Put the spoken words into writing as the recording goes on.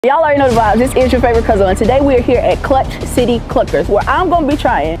Y'all already know the vibes. This is your favorite Cuzzo, and today we are here at Clutch City Cluckers, where I'm gonna be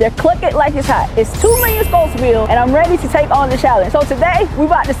trying their Cluck It Like It's Hot. It's 2 million Scoville, and I'm ready to take on the challenge. So today, we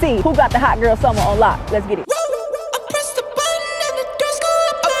about to see who got the hot girl summer on lock. Let's get it.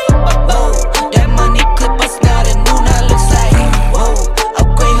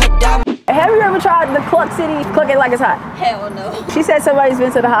 Have you ever tried the Cluck City Cluck It Like It's Hot? Hell no. She said somebody's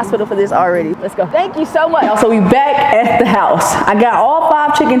been to the hospital for this already. Let's go. Thank you so much. So we back at the house. I got all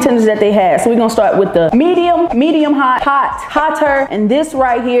 5 chicken tenders that they had. So we're gonna start with the medium hot, hotter, and this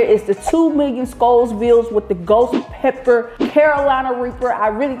right here is the 2 million Scovilles with the ghost pepper, Carolina Reaper. I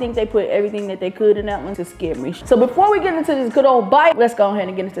really think they put everything that they could in that one to scare me. So before we get into this good old bite, let's go ahead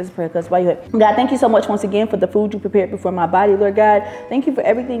and get into this prayer. Cause why you here? God, thank you so much once again for the food you prepared before my body, Lord God. Thank you for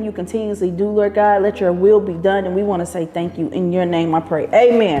everything you continuously do, Lord God. Let your will be done, and we want to say thank you. In your name I pray,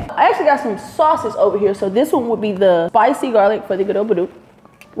 amen. I actually got some sauces over here. So this one would be the spicy garlic for the good old badoop,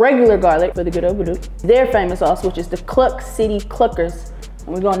 regular garlic for the good old badoop, their famous sauce, which is the Cluck City Cluckers,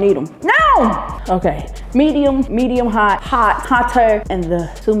 and we're gonna need them now. Okay, medium hotter, and the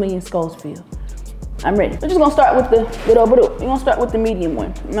 2 million Scoville. I'm ready. We're just gonna start with the good old badoop. We're gonna start with the medium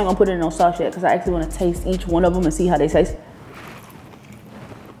one. I'm not gonna put it in no sauce yet because I actually want to taste each one of them and see how they taste.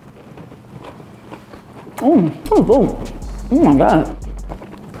 Oh my God.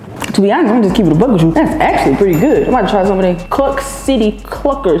 To be honest, I'm gonna just keep it a buck with you. That's actually pretty good. I'm about to try some of the Cluck City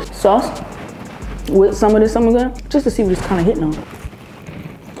Cluckers sauce with some of this, just to see what it's kind of hitting on.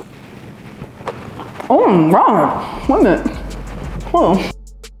 Oh my God. Wait a minute. Hold on.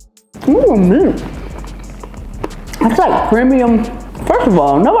 Oh, a minute. That's like premium. First of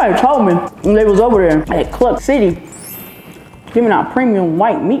all, nobody told me when they was over there at Cluck City giving out premium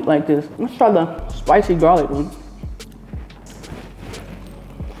white meat like this. Let's try the spicy garlic one.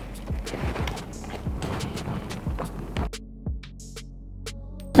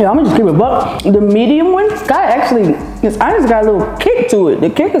 Yeah, I'm gonna just keep it buck. The medium one, it's got a little kick to it. The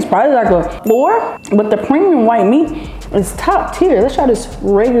kick is probably like a 4, but the premium white meat is top tier. Let's try this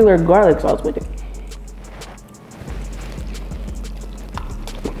regular garlic sauce with it.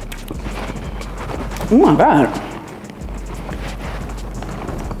 Oh my God.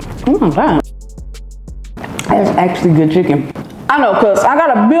 Oh my God. That's actually good chicken. I know, cause I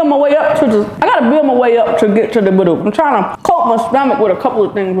gotta build my way up to get to the badoop. I'm trying to coat my stomach with a couple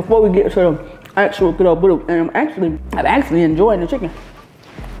of things before we get to the actual good old badoop. And I'm actually enjoying the chicken.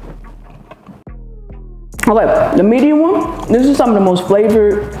 Okay, the medium one. This is some of the most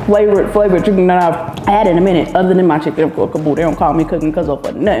flavored chicken that I've had in a minute, other than my chicken for a couple. They don't call me cooking Cuzzo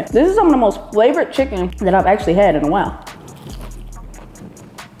for nothing. This is some of the most flavored chicken that I've actually had in a while.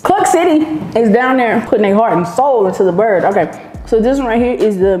 Cluck City is down there putting their heart and soul into the bird. Okay, so this one right here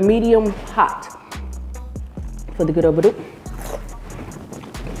is the medium hot for the good old badoop.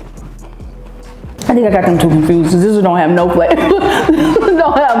 I think I got them too confused. This one don't have no flavor. This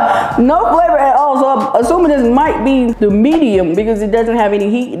don't have no flavor at all. So I'm assuming this might be the medium because it doesn't have any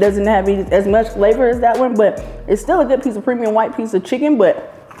heat. It doesn't have as much flavor as that one, but it's still a good piece of premium white piece of chicken,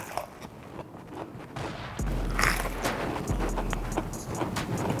 but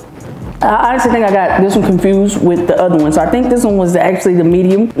I honestly think I got this one confused with the other one. So I think this one was actually the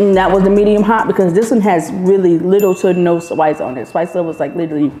medium, and that was the medium hot because this one has really little to no spice on it. Spice level was like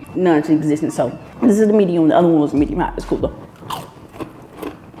literally non-existent. So this is the medium, the other one was the medium hot. It's cool though.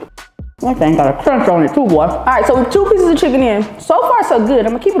 That thing got a crunch on it too, boy. All right, so with 2 pieces of chicken in, so far so good.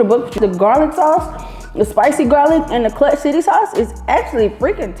 I'm gonna keep it a book. The garlic sauce, the spicy garlic, and the Cluck City sauce is actually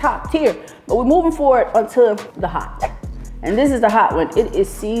freaking top tier. But we're moving forward until the hot. And this is the hot one. It is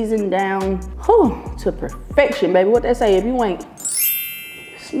seasoned down to perfection, baby. What they say, if you ain't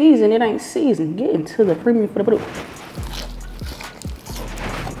sneezing, it ain't seasoned. Get into the premium for the badoop.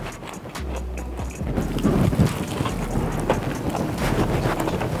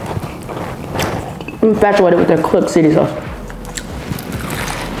 I'm infatuated with that Cluck City sauce.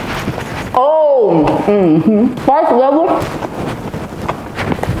 Oh, spice level,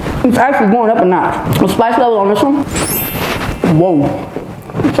 it's actually going up a notch. The spice level on this one, whoa.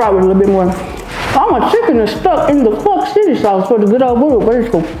 Let's try with a little bit more. All my chicken is stuck in the Cluck City sauce for the good old badoop, but it's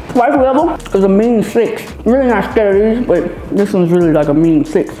cool. Spice level is a mean 6. I'm really not scared of these, but this one's really like a mean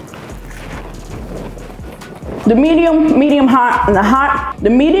 6. The medium hot, and the hot, the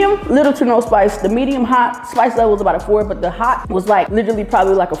medium, little to no spice. The medium hot, spice level was about a 4, but the hot was like literally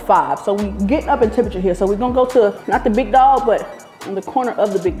probably like a 5. So we getting up in temperature here. So we're gonna go to, not the big dog, but in the corner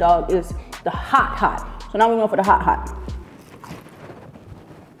of the big dog is the hot. So now we're going for the hot.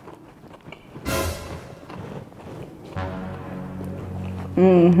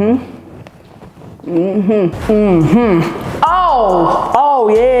 Oh Oh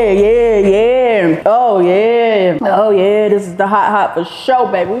yeah, yeah, yeah. Oh yeah. Oh yeah, this is the hot for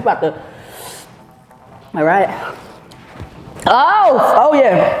sure, baby. We about to, all right. Oh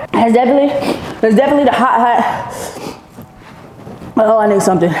yeah. That's definitely the hot. Oh, I need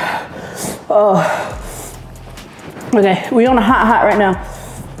something. Oh. Okay, we on the hot right now.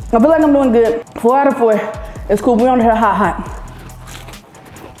 I feel like I'm doing good. 4 out of 4. It's cool, we on the hot.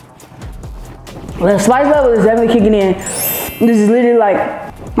 The spice level is definitely kicking in. This is literally like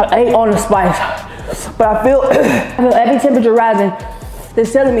an 8 on the spice. But I feel every temperature rising, they're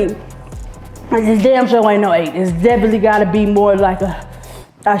telling me, like, this damn show ain't no 8. It's definitely gotta be more like a,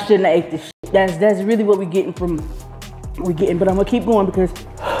 I shouldn't have ate this shit. That's really what we're getting, but I'm gonna keep going because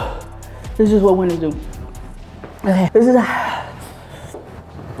this is what winners do. Okay, this is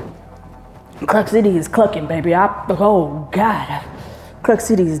Cluck City is clucking, baby. Oh God. Cluck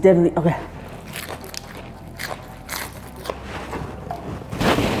City is definitely, okay.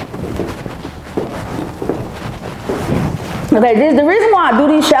 Okay, the reason why I do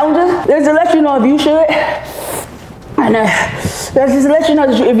these challenges is to let you know if you should. And that's just to let you know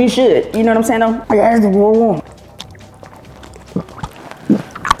that if you should. You know what I'm saying though? That's the rule.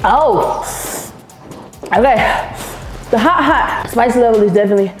 Oh. Okay. The hot spice level is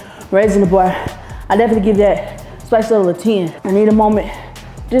definitely raising the bar. I definitely give that spice level a 10. I need a moment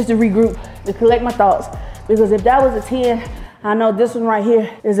just to regroup, to collect my thoughts. Because if that was a 10, I know this one right here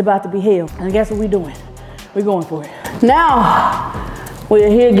is about to be hell. And guess what we're doing? We're going for it. Now, we're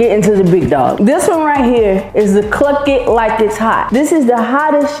here getting to the big dog. This one right here is the Cluck It Like It's Hot. This is the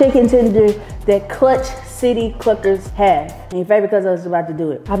hottest chicken tender that Clutch City Cluckers have. And your favorite cousin is about to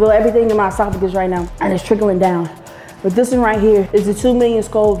do it. I feel everything in my esophagus right now and it's trickling down. But this one right here is the 2 million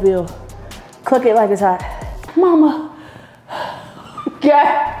Scoville. Cluck It Like It's Hot. Mama.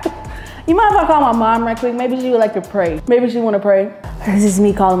 God. You mind if I call my mom right quick? Maybe she would like to pray. Maybe she want to pray. This is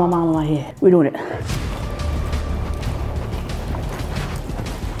me calling my mom in my head. We're doing it.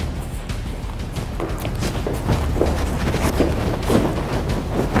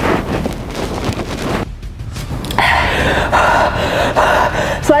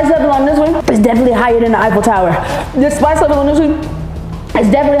 Spice level on this one is definitely higher than the Eiffel Tower. The spice level on this one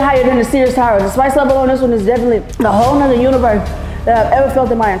is definitely higher than the Sears Tower. The spice level on this one is definitely the whole nother universe that I've ever felt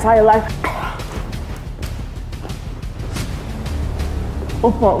in my entire life.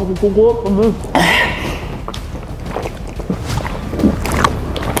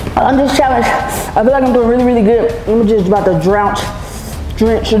 On this challenge, I feel like I'm doing really, really good. I'm just about to drench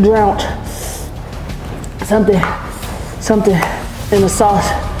something in the sauce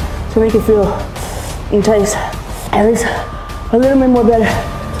to make it feel and taste at least a little bit more better.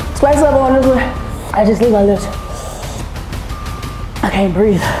 Spice level on this one, I just leave my lips. I can't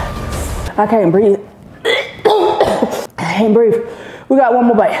breathe. I can't breathe. I can't breathe. We got one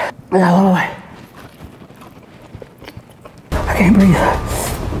more bite. We got one more bite. I can't breathe.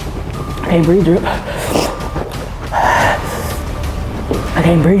 I can't breathe, drip. I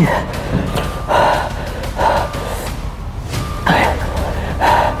can't breathe.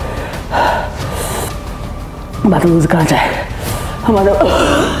 I'm about to lose the contact. I'm about to.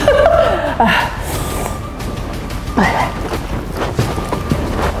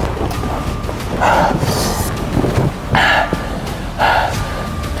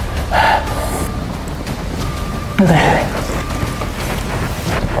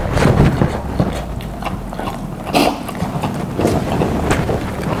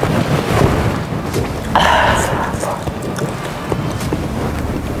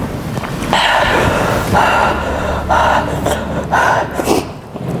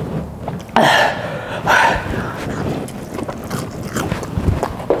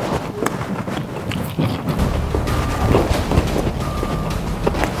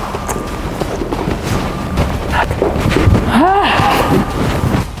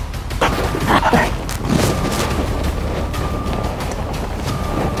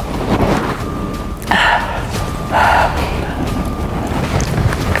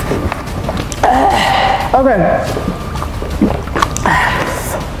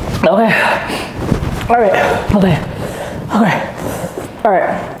 Okay. Okay. All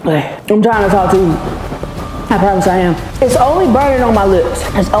right. I'm trying to talk to you. I promise I am. It's only burning on my lips.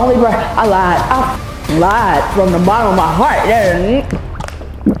 It's only burning. I lied from the bottom of my heart.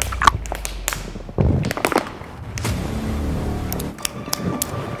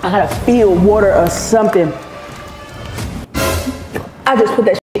 I gotta feel water or something. I just put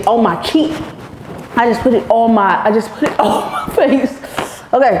that shit on my cheek. I just put it on my face.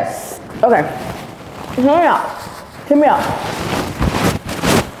 Okay. Hear me out.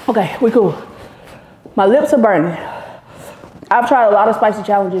 Okay, we cool. My lips are burning. I've tried a lot of spicy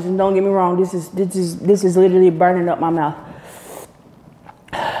challenges, and don't get me wrong, this is literally burning up my mouth.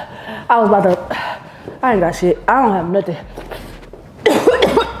 I was about to, I ain't got shit. I don't have nothing.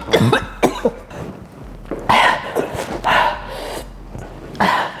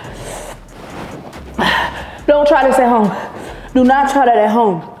 Don't try this at home. Do not try that at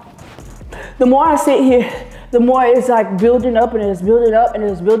home. The more I sit here, the more it's like building up and it's building up and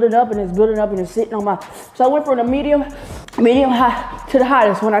it's building up and it's building up and it's sitting on my. So I went from the medium high to the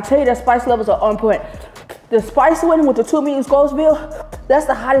hottest. When I tell you that spice levels are on point. The spice one with the 2 meat in Scoville, that's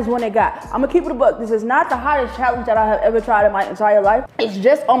the hottest one they got. I'm gonna keep it a buck. This is not the hottest challenge that I have ever tried in my entire life. It's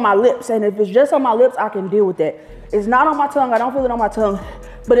just on my lips, and if it's just on my lips, I can deal with that. It's not on my tongue. I don't feel it on my tongue,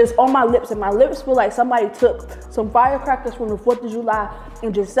 but it's on my lips, and my lips feel like somebody took some firecrackers from the 4th of July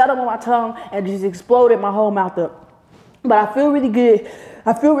and just set them on my tongue and just exploded my whole mouth up. But I feel really good.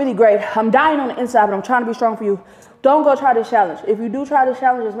 I feel really great. I'm dying on the inside, but I'm trying to be strong for you. Don't go try this challenge. If you do try this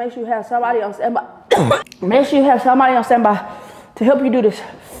challenge, just make sure you have somebody on standby. Make sure you have somebody on standby to help you do this.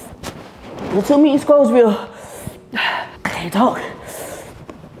 The 2 meat in Scoville. I can't talk.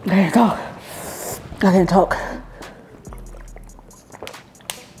 I can't talk. I can't talk.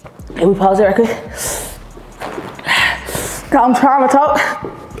 Can we pause it right quick? I'm trying to talk,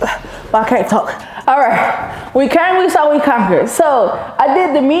 but I can't talk. All right, we came, we saw, we conquered. So I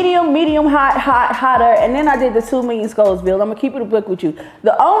did the medium, hot, hotter, and then I did the 2 meat in Scoville. I'm gonna keep it a book with you.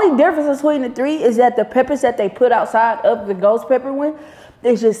 The only difference between the 3 is that the peppers that they put outside of the ghost pepper one,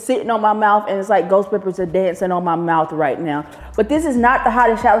 it's just sitting on my mouth, and it's like ghost peppers are dancing on my mouth right now. But this is not the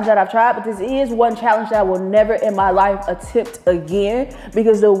hottest challenge that I've tried, but this is one challenge that I will never in my life attempt again,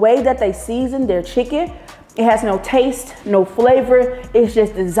 because the way that they season their chicken, it has no taste, no flavor. It's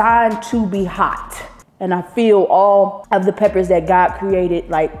just designed to be hot. And I feel all of the peppers that God created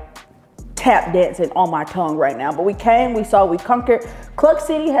like tap dancing on my tongue right now. But we came, we saw, we conquered. Cluck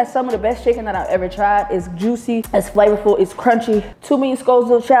City has some of the best chicken that I've ever tried. It's juicy, it's flavorful, it's crunchy. 2 meat in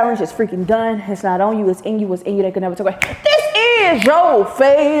Scoville challenge is freaking done. It's not on you, it's in you, what's in you, they can never take away. This is your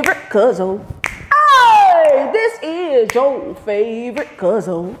favorite Cuzzo. Hey, this is your favorite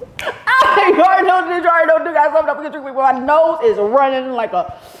Cuzzo. You already know this, you already know this. I got something up against you. My nose is running like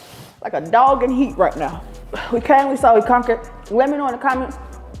a dog in heat right now. We came, we saw, we conquered. Let me know in the comments,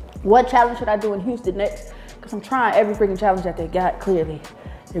 what challenge should I do in Houston next? Because I'm trying every freaking challenge that they got. Clearly,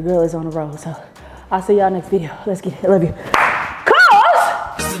 your girl is on the road. So I'll see y'all next video. Let's get it. I love you.